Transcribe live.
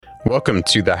Welcome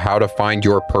to the How to Find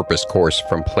Your Purpose course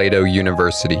from Plato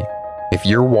University. If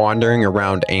you're wandering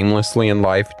around aimlessly in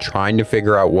life trying to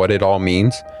figure out what it all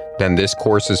means, then this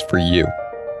course is for you.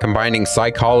 Combining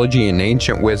psychology and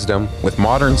ancient wisdom with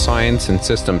modern science and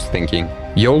systems thinking,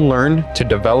 you'll learn to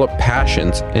develop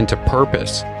passions into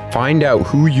purpose, find out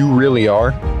who you really are,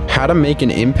 how to make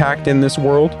an impact in this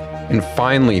world, and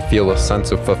finally feel a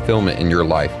sense of fulfillment in your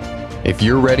life. If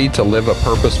you're ready to live a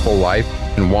purposeful life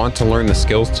and want to learn the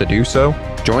skills to do so,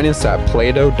 join us at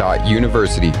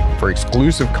plato.university for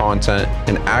exclusive content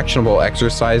and actionable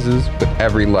exercises with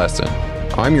every lesson.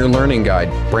 I'm your learning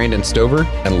guide, Brandon Stover,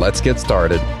 and let's get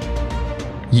started.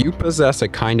 You possess a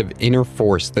kind of inner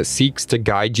force that seeks to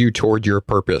guide you toward your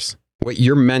purpose, what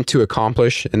you're meant to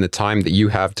accomplish in the time that you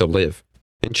have to live.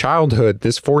 In childhood,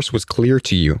 this force was clear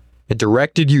to you. It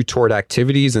directed you toward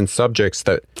activities and subjects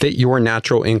that fit your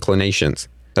natural inclinations,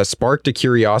 that sparked a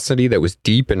curiosity that was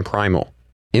deep and primal.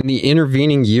 In the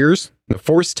intervening years, the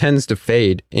force tends to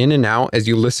fade in and out as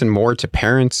you listen more to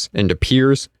parents and to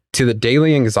peers, to the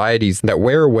daily anxieties that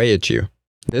wear away at you.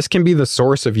 This can be the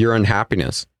source of your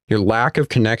unhappiness, your lack of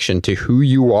connection to who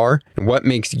you are and what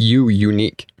makes you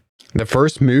unique. The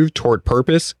first move toward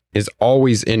purpose is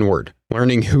always inward,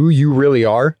 learning who you really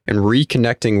are and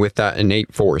reconnecting with that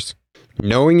innate force.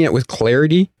 Knowing it with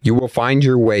clarity, you will find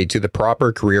your way to the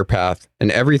proper career path and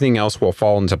everything else will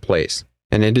fall into place.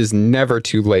 And it is never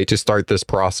too late to start this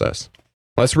process.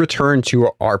 Let's return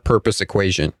to our purpose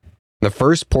equation. The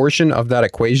first portion of that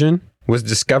equation was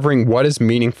discovering what is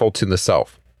meaningful to the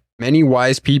self. Many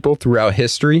wise people throughout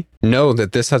history know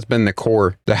that this has been the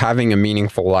core to having a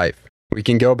meaningful life. We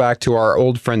can go back to our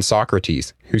old friend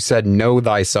Socrates, who said, "Know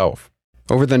thyself."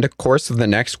 Over the course of the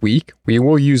next week, we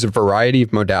will use a variety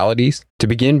of modalities to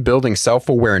begin building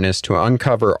self-awareness to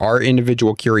uncover our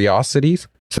individual curiosities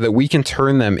so that we can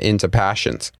turn them into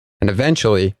passions, and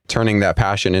eventually turning that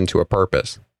passion into a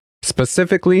purpose.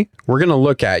 Specifically, we're going to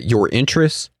look at your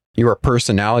interests, your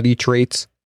personality traits,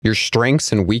 your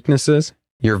strengths and weaknesses,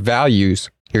 your values,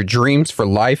 your dreams for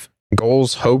life,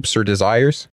 goals, hopes, or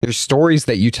desires, your stories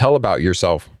that you tell about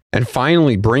yourself, and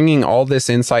finally bringing all this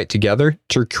insight together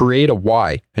to create a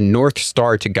why, a North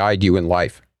Star to guide you in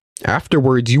life.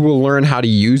 Afterwards, you will learn how to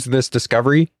use this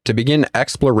discovery to begin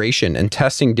exploration and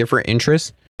testing different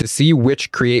interests to see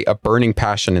which create a burning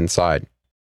passion inside.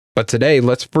 But today,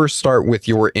 let's first start with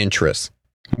your interests.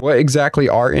 What exactly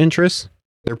are interests?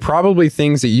 They're probably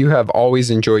things that you have always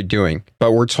enjoyed doing,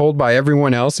 but were told by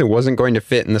everyone else it wasn't going to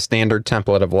fit in the standard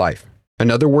template of life.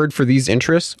 Another word for these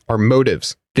interests are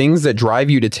motives, things that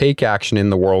drive you to take action in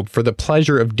the world for the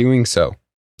pleasure of doing so.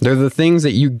 They're the things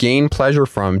that you gain pleasure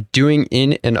from doing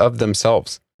in and of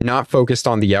themselves, not focused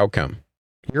on the outcome.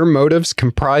 Your motives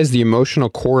comprise the emotional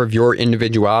core of your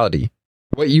individuality.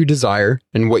 What you desire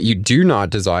and what you do not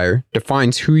desire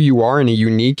defines who you are in a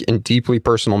unique and deeply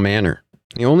personal manner.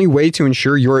 The only way to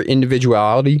ensure your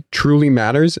individuality truly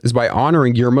matters is by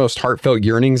honoring your most heartfelt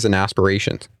yearnings and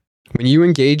aspirations. When you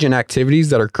engage in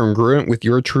activities that are congruent with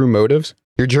your true motives,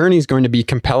 your journey is going to be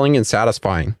compelling and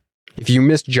satisfying. If you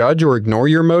misjudge or ignore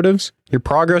your motives, your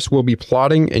progress will be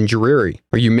plodding and dreary,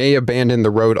 or you may abandon the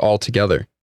road altogether.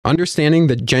 Understanding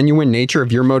the genuine nature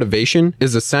of your motivation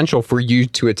is essential for you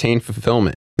to attain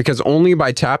fulfillment, because only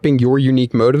by tapping your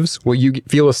unique motives will you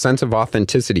feel a sense of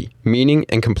authenticity, meaning,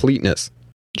 and completeness.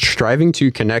 Striving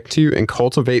to connect to and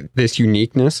cultivate this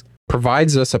uniqueness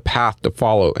provides us a path to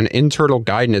follow, an internal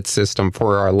guidance system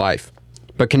for our life.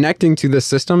 But connecting to this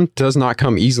system does not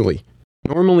come easily.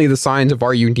 Normally, the signs of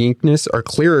our uniqueness are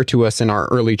clearer to us in our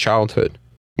early childhood.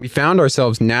 We found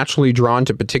ourselves naturally drawn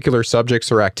to particular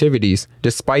subjects or activities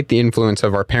despite the influence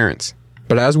of our parents.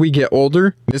 But as we get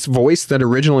older, this voice that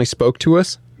originally spoke to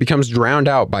us becomes drowned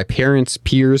out by parents,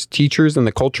 peers, teachers, and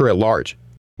the culture at large.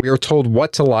 We are told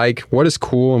what to like, what is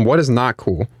cool, and what is not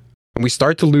cool. And we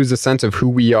start to lose a sense of who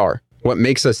we are, what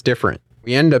makes us different.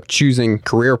 We end up choosing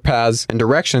career paths and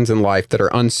directions in life that are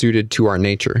unsuited to our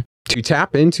nature. To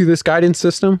tap into this guidance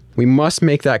system, we must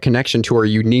make that connection to our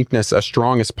uniqueness as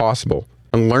strong as possible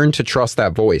and learn to trust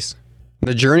that voice.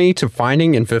 The journey to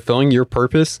finding and fulfilling your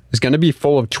purpose is going to be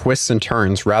full of twists and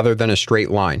turns rather than a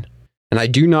straight line. And I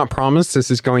do not promise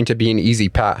this is going to be an easy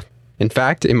path. In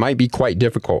fact, it might be quite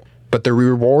difficult, but the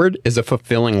reward is a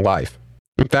fulfilling life.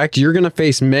 In fact, you're going to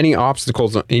face many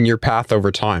obstacles in your path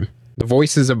over time. The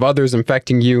voices of others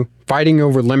infecting you, fighting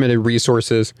over limited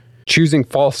resources, choosing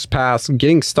false paths,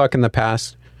 getting stuck in the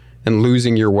past, and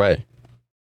losing your way.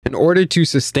 In order to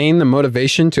sustain the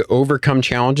motivation to overcome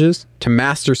challenges, to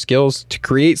master skills, to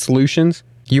create solutions,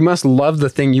 you must love the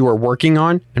thing you are working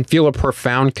on and feel a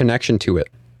profound connection to it.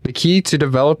 The key to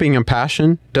developing a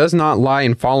passion does not lie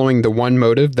in following the one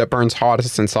motive that burns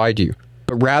hottest inside you,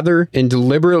 but rather in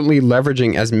deliberately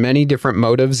leveraging as many different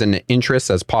motives and interests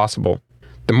as possible.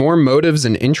 The more motives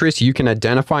and interests you can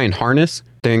identify and harness,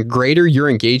 the greater your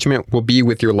engagement will be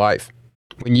with your life.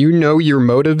 When you know your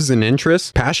motives and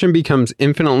interests, passion becomes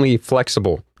infinitely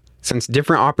flexible, since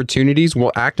different opportunities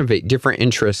will activate different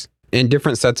interests and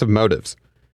different sets of motives.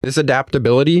 This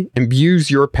adaptability imbues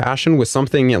your passion with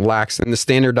something it lacks in the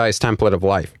standardized template of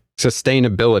life: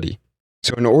 sustainability.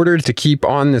 So in order to keep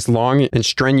on this long and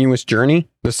strenuous journey,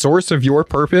 the source of your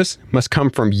purpose must come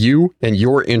from you and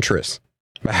your interests.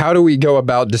 But how do we go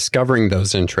about discovering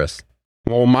those interests?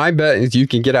 Well, my bet is you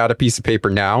can get out a piece of paper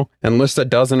now and list a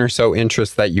dozen or so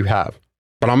interests that you have.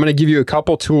 But I'm going to give you a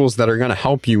couple tools that are going to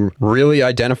help you really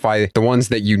identify the ones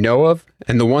that you know of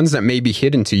and the ones that may be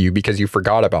hidden to you because you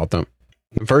forgot about them.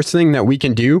 The first thing that we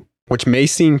can do, which may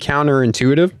seem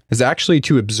counterintuitive, is actually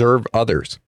to observe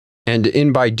others.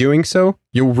 And by doing so,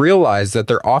 you'll realize that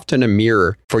they're often a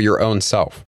mirror for your own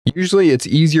self. Usually it's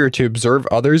easier to observe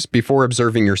others before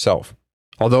observing yourself,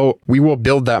 although we will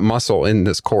build that muscle in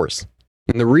this course.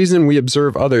 And the reason we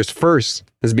observe others first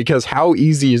is because how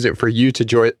easy is it for you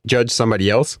to judge somebody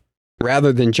else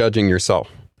rather than judging yourself?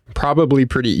 Probably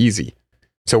pretty easy.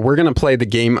 So we're going to play the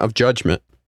game of judgment.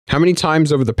 How many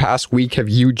times over the past week have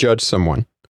you judged someone?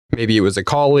 Maybe it was a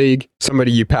colleague,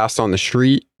 somebody you passed on the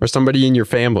street, or somebody in your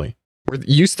family. We're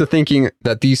used to thinking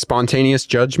that these spontaneous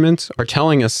judgments are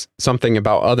telling us something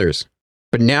about others.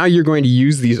 But now you're going to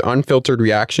use these unfiltered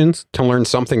reactions to learn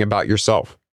something about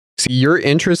yourself. See, your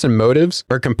interests and motives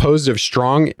are composed of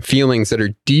strong feelings that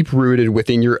are deep-rooted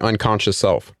within your unconscious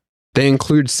self. They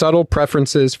include subtle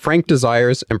preferences, frank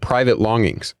desires, and private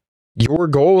longings. Your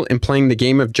goal in playing the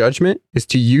game of judgment is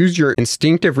to use your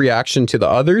instinctive reaction to the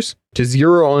others to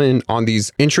zero in on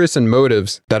these interests and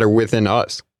motives that are within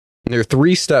us. And there are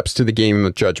 3 steps to the game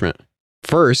of judgment.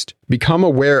 First, become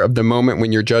aware of the moment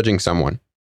when you're judging someone.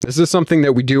 This is something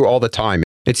that we do all the time.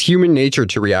 It's human nature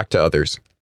to react to others.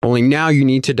 Only now you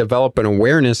need to develop an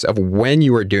awareness of when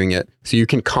you are doing it so you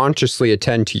can consciously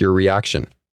attend to your reaction.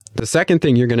 The second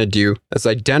thing you're going to do is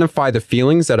identify the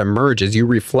feelings that emerge as you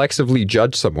reflexively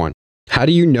judge someone. How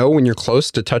do you know when you're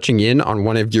close to touching in on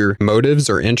one of your motives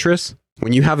or interests?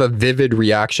 When you have a vivid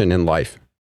reaction in life.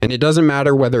 And it doesn't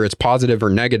matter whether it's positive or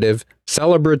negative,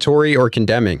 celebratory or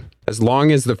condemning, as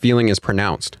long as the feeling is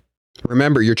pronounced.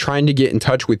 Remember, you're trying to get in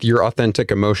touch with your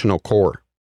authentic emotional core.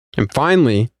 And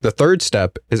finally, the third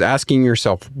step is asking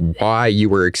yourself why you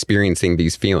were experiencing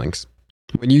these feelings.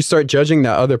 When you start judging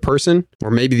that other person,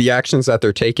 or maybe the actions that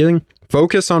they're taking,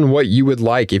 focus on what you would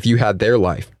like if you had their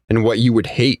life, and what you would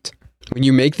hate. When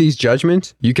you make these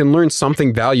judgments, you can learn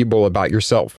something valuable about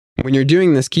yourself. When you're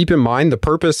doing this, keep in mind the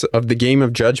purpose of the game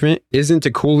of judgment isn't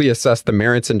to coolly assess the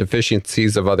merits and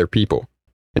deficiencies of other people.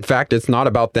 In fact, it's not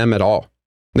about them at all.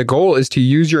 The goal is to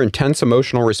use your intense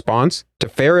emotional response to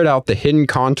ferret out the hidden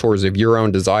contours of your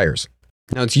own desires.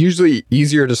 Now, it's usually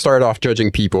easier to start off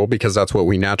judging people because that's what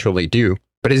we naturally do.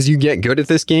 But as you get good at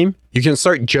this game, you can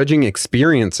start judging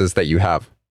experiences that you have.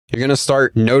 You're going to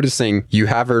start noticing you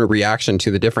have a reaction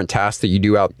to the different tasks that you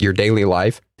do out your daily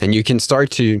life. And you can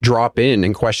start to drop in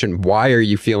and question, why are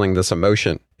you feeling this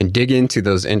emotion? And dig into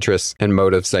those interests and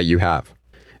motives that you have.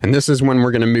 And this is when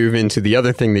we're going to move into the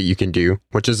other thing that you can do,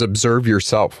 which is observe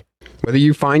yourself. Whether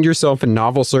you find yourself in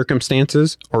novel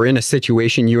circumstances or in a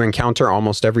situation you encounter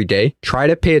almost every day, try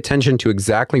to pay attention to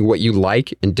exactly what you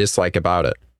like and dislike about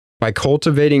it. By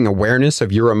cultivating awareness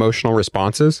of your emotional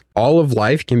responses, all of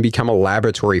life can become a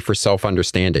laboratory for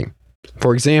self-understanding.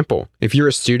 For example, if you're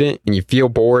a student and you feel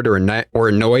bored or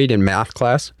annoyed in math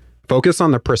class, focus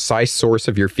on the precise source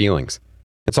of your feelings.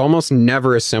 It's almost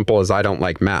never as simple as "I don't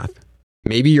like math."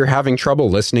 Maybe you're having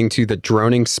trouble listening to the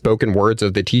droning spoken words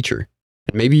of the teacher.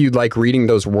 And maybe you'd like reading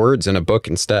those words in a book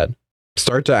instead.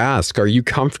 Start to ask, are you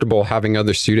comfortable having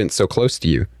other students so close to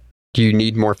you? Do you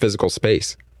need more physical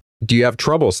space? Do you have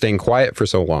trouble staying quiet for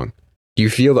so long? Do you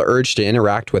feel the urge to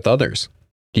interact with others?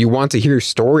 Do you want to hear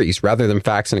stories rather than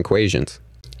facts and equations?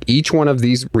 Each one of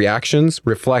these reactions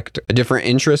reflect a different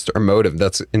interest or motive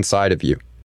that's inside of you.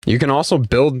 You can also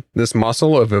build this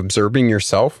muscle of observing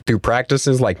yourself through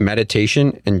practices like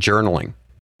meditation and journaling.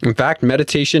 In fact,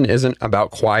 meditation isn't about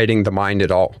quieting the mind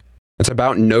at all. It's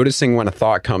about noticing when a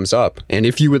thought comes up, and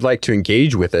if you would like to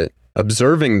engage with it,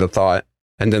 observing the thought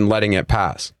and then letting it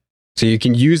pass. So you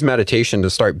can use meditation to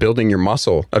start building your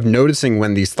muscle of noticing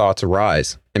when these thoughts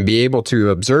arise and be able to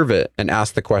observe it and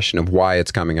ask the question of why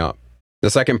it's coming up.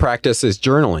 The second practice is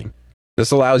journaling.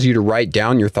 This allows you to write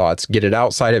down your thoughts, get it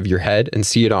outside of your head, and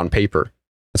see it on paper.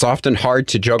 It's often hard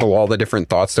to juggle all the different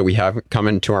thoughts that we have come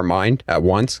into our mind at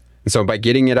once. And so by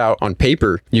getting it out on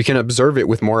paper, you can observe it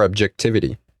with more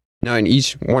objectivity. Now, in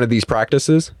each one of these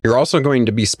practices, you're also going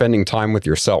to be spending time with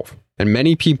yourself. And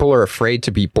many people are afraid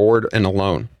to be bored and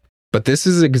alone. But this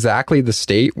is exactly the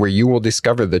state where you will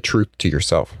discover the truth to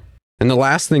yourself. And the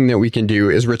last thing that we can do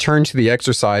is return to the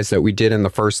exercise that we did in the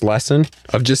first lesson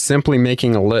of just simply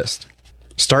making a list.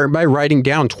 Start by writing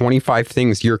down 25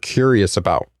 things you're curious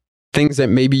about. Things that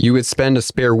maybe you would spend a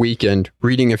spare weekend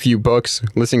reading a few books,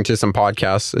 listening to some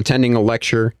podcasts, attending a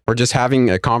lecture, or just having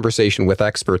a conversation with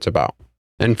experts about.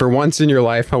 And for once in your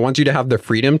life, I want you to have the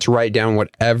freedom to write down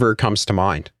whatever comes to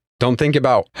mind. Don't think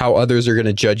about how others are going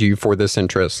to judge you for this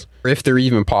interest, or if they're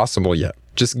even possible yet.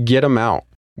 Just get them out.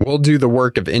 We'll do the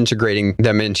work of integrating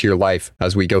them into your life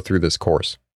as we go through this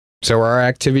course. So our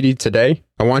activity today,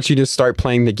 I want you to start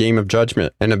playing the game of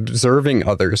judgment and observing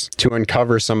others to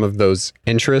uncover some of those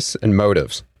interests and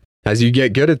motives. As you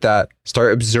get good at that,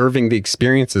 start observing the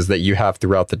experiences that you have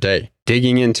throughout the day,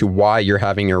 digging into why you're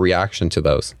having a reaction to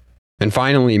those. And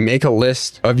finally, make a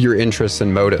list of your interests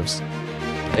and motives.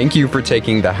 Thank you for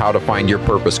taking the How to Find Your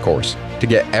Purpose course. To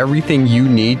get everything you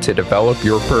need to develop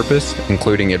your purpose,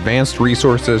 including advanced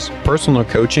resources, personal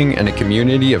coaching, and a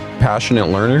community of passionate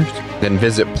learners, then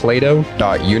visit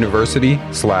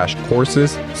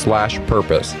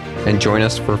plato.university/courses/purpose and join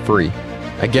us for free.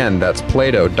 Again, that's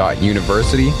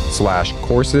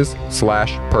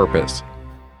plato.university/courses/purpose.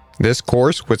 This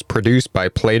course was produced by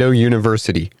Plato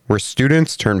University, where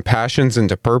students turn passions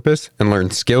into purpose and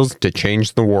learn skills to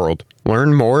change the world.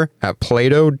 Learn more at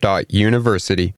plato.university.